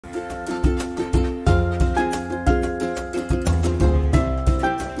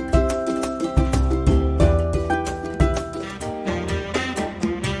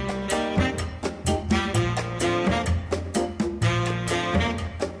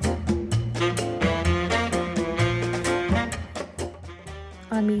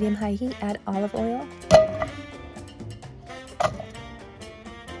medium-high heat, add olive oil.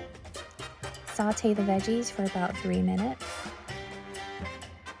 Saute the veggies for about 3 minutes.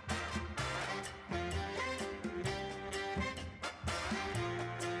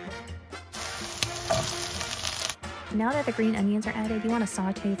 Now that the green onions are added, you want to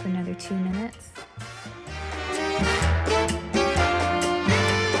saute for another 2 minutes.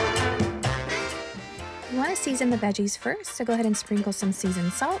 You want to season the veggies first, so go ahead and sprinkle some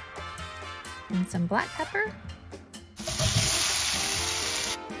seasoned salt and some black pepper.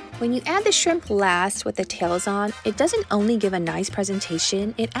 When you add the shrimp last with the tails on, it doesn't only give a nice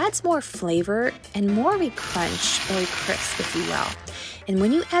presentation, it adds more flavor and more of a crunch or a crisp, if you will. And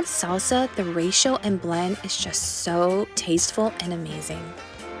when you add salsa, the ratio and blend is just so tasteful and amazing.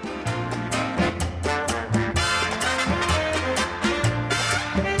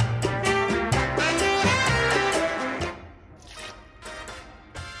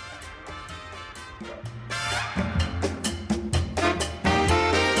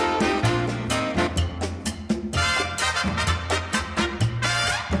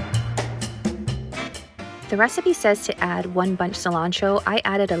 The recipe says to add 1 bunch cilantro. I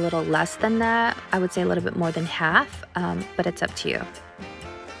added a little less than that. I would say a little bit more than half, but it's up to you.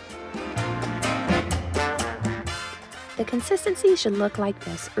 The consistency should look like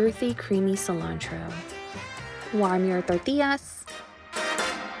this, earthy, creamy cilantro. Warm your tortillas.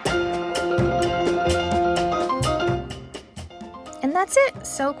 And that's it.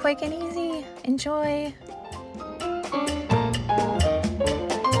 So quick and easy. Enjoy.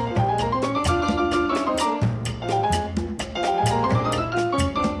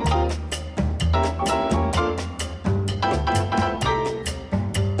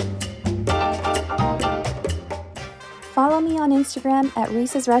 Follow me on Instagram at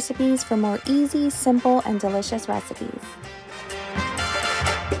Reese's Recipes for more easy, simple, and delicious recipes.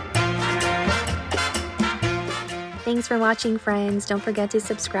 Thanks for watching, friends. Don't forget to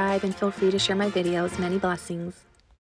subscribe and feel free to share my videos. Many blessings.